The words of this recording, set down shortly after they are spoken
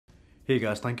Hey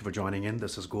guys, thank you for joining in.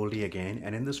 This is Goldy again,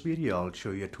 and in this video I'll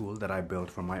show you a tool that I built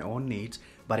for my own needs,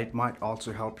 but it might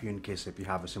also help you in case if you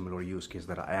have a similar use case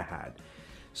that I had.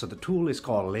 So the tool is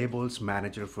called Labels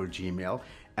Manager for Gmail,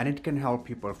 and it can help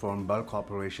you perform bulk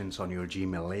operations on your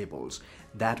Gmail labels.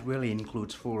 That really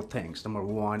includes four things. Number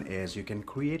one is you can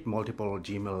create multiple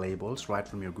Gmail labels right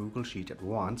from your Google Sheet at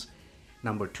once.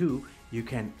 Number two, you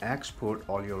can export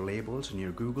all your labels in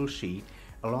your Google Sheet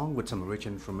along with some rich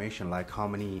information like how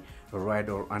many read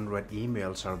or unread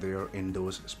emails are there in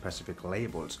those specific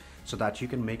labels, so that you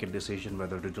can make a decision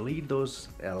whether to delete those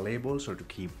labels or to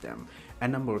keep them.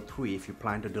 And number three, if you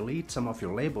plan to delete some of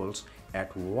your labels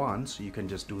at once, you can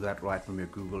just do that right from your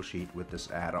Google Sheet with this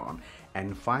add-on.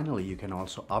 And finally, you can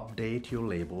also update your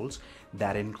labels.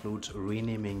 That includes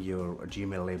renaming your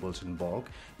Gmail labels in bulk.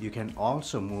 You can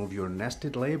also move your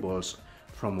nested labels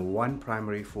from one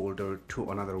primary folder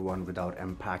to another one without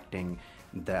impacting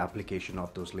the application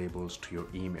of those labels to your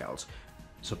emails.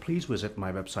 So please visit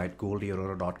my website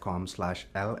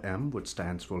goldyarora.com/LM, which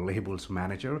stands for Labels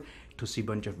Manager, to see a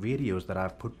bunch of videos that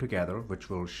I've put together which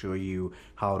will show you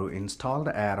how to install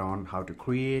the add-on, how to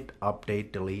create,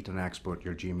 update, delete, and export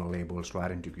your Gmail labels right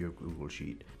into your Google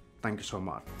Sheet. Thank you so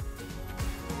much.